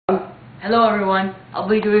Hello everyone, I'll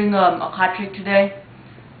be doing a card trick today.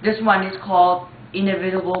 This one is called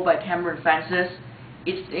Inevitable by Cameron Francis.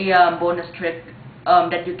 It's a bonus trick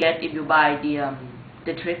that you get if you buy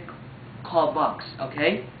the trick call box,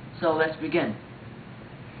 okay? So let's begin.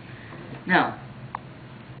 Now,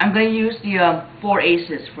 I'm going to use the 4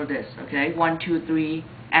 aces for this, okay? 1, 2, 3,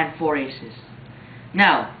 and 4 aces.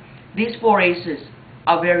 Now, these 4 aces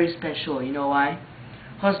are very special, you know why?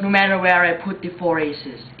 Because no matter where I put the 4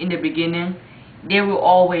 aces, in the beginning, they will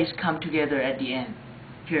always come together at the end.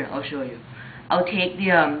 Here, I'll show you. I'll take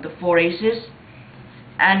the 4 aces,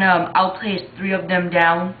 and I'll place 3 of them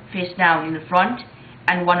down, face down in the front,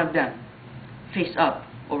 and 1 of them face up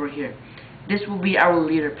over here. This will be our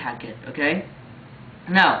leader packet, okay?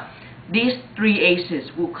 Now, these 3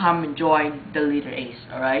 aces will come and join the leader ace,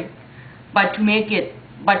 alright? But to make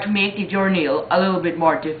the journey a little bit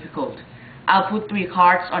more difficult, I'll put 3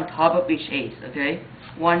 cards on top of each ace, okay?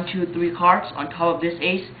 1, 2, 3 cards on top of this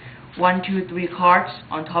ace. 1, 2, 3 cards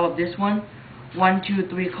on top of this one. 1, 2,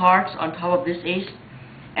 3 cards on top of this ace.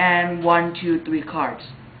 And 1, 2, 3 cards.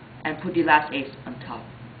 And put the last ace on top.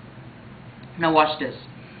 Now watch this.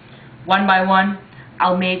 One by one,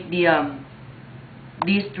 I'll make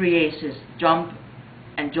these 3 aces jump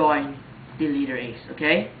and join the leader ace,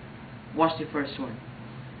 okay? Watch the first one.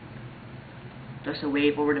 Just a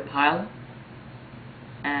wave over the pile.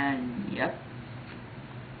 And yep,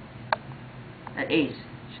 that ace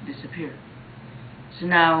should disappear. So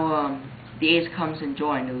now the ace comes and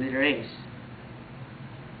joins the leader ace.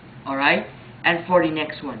 Alright, and for the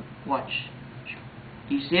next one, watch.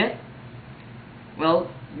 Do you see it?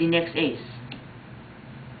 Well, the next ace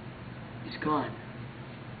is gone.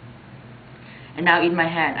 And now in my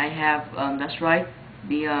hand I have, that's right,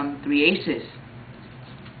 the 3 aces.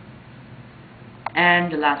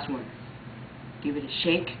 And the last one. Give it a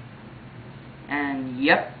shake, and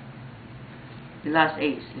yep, the last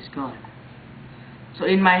ace is gone. So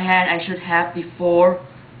in my hand I should have the 4,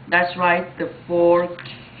 that's right, the 4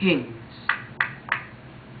 kings.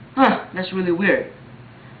 Huh, that's really weird.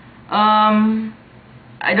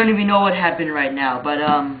 I don't even know what happened right now, but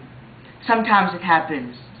sometimes it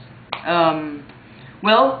happens.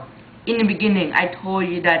 Well, in the beginning I told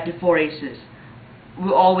you that the 4 aces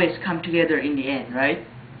will always come together in the end, right?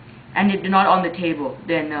 And if they're not on the table,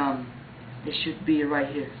 then they should be right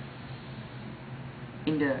here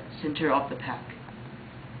in the center of the pack.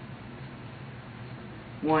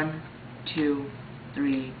 1, 2,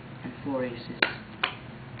 3, and 4 aces.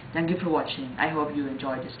 Thank you for watching. I hope you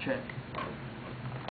enjoyed this trick.